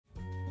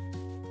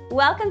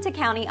Welcome to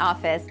County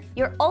Office,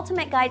 your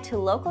ultimate guide to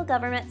local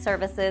government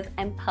services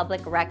and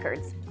public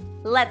records.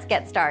 Let's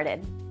get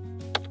started.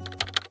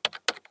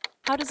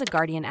 How does a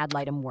Guardian Ad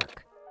Litem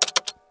work?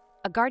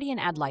 A Guardian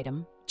Ad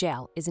Litem,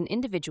 GAL, is an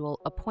individual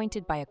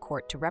appointed by a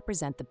court to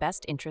represent the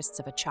best interests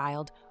of a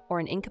child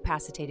or an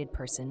incapacitated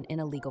person in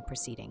a legal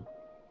proceeding.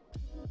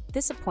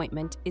 This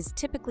appointment is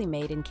typically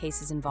made in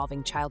cases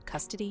involving child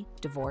custody,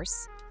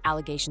 divorce,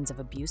 allegations of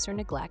abuse or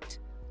neglect,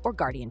 or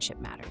guardianship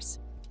matters.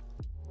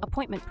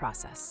 Appointment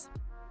process.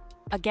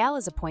 A GAL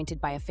is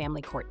appointed by a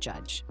family court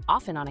judge,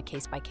 often on a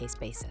case-by-case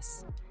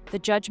basis. The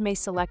judge may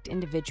select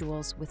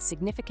individuals with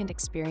significant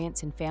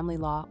experience in family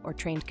law or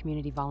trained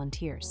community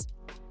volunteers.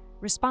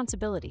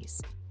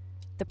 Responsibilities.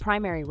 The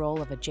primary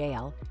role of a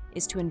GAL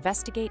is to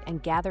investigate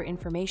and gather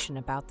information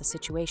about the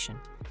situation.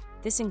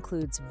 This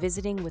includes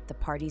visiting with the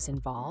parties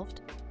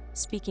involved,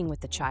 speaking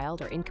with the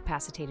child or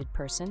incapacitated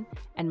person,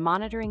 and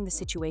monitoring the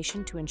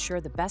situation to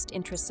ensure the best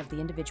interests of the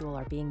individual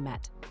are being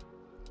met.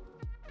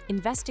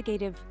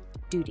 Investigative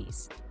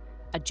duties.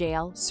 A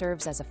GAL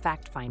serves as a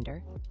fact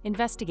finder,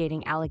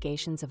 investigating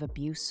allegations of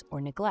abuse or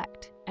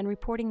neglect and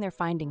reporting their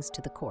findings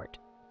to the court.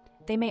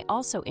 They may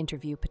also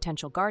interview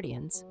potential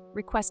guardians,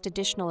 request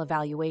additional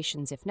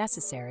evaluations if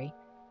necessary,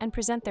 and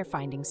present their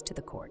findings to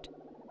the court.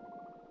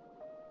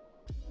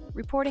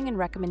 Reporting and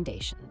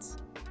recommendations.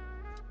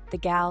 The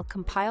GAL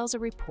compiles a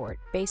report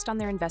based on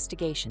their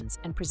investigations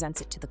and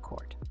presents it to the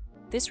court.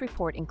 This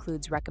report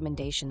includes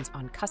recommendations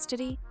on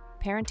custody,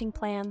 parenting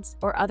plans,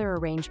 or other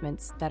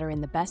arrangements that are in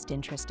the best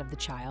interest of the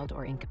child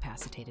or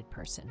incapacitated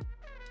person.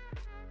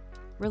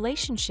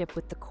 Relationship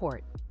with the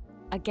court.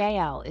 A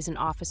GAL is an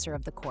officer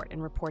of the court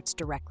and reports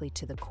directly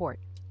to the court.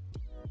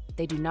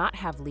 They do not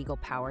have legal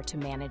power to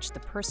manage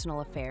the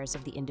personal affairs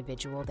of the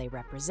individual they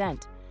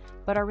represent,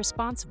 but are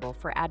responsible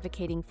for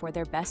advocating for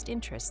their best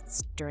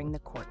interests during the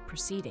court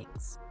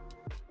proceedings.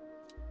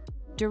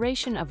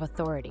 Duration of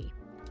authority.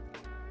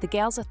 The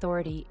GAL's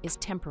authority is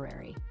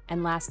temporary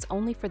and lasts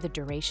only for the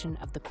duration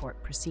of the court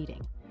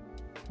proceeding.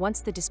 Once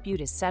the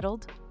dispute is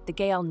settled, the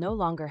GAL no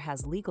longer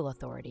has legal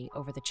authority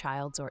over the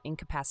child's or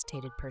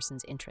incapacitated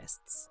person's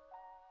interests.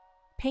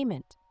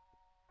 Payment.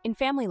 In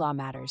family law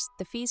matters,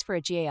 the fees for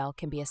a GAL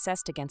can be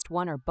assessed against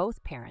one or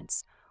both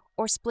parents,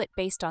 or split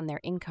based on their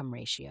income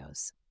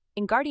ratios.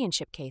 In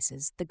guardianship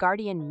cases, the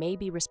guardian may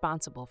be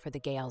responsible for the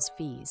GAL's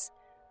fees,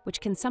 which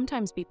can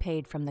sometimes be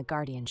paid from the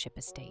guardianship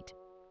estate.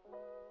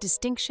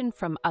 Distinction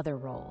from other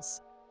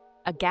roles.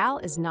 A GAL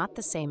is not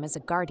the same as a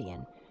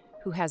guardian,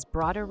 who has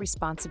broader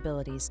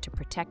responsibilities to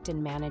protect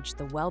and manage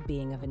the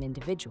well-being of an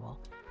individual,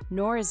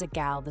 nor is a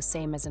GAL the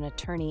same as an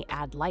attorney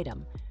ad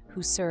litem,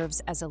 who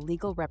serves as a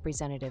legal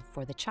representative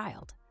for the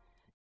child.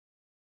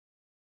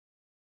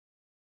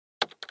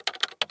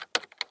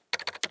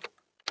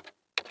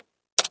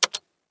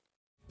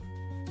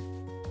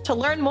 To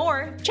learn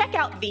more, check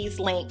out these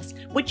links,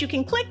 which you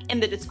can click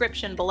in the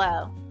description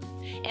below.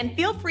 And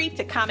feel free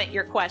to comment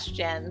your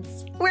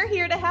questions. We're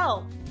here to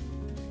help.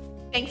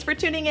 Thanks for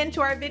tuning in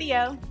to our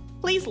video.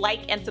 Please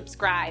like and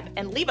subscribe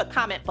and leave a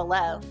comment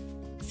below.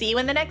 See you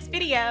in the next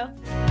video.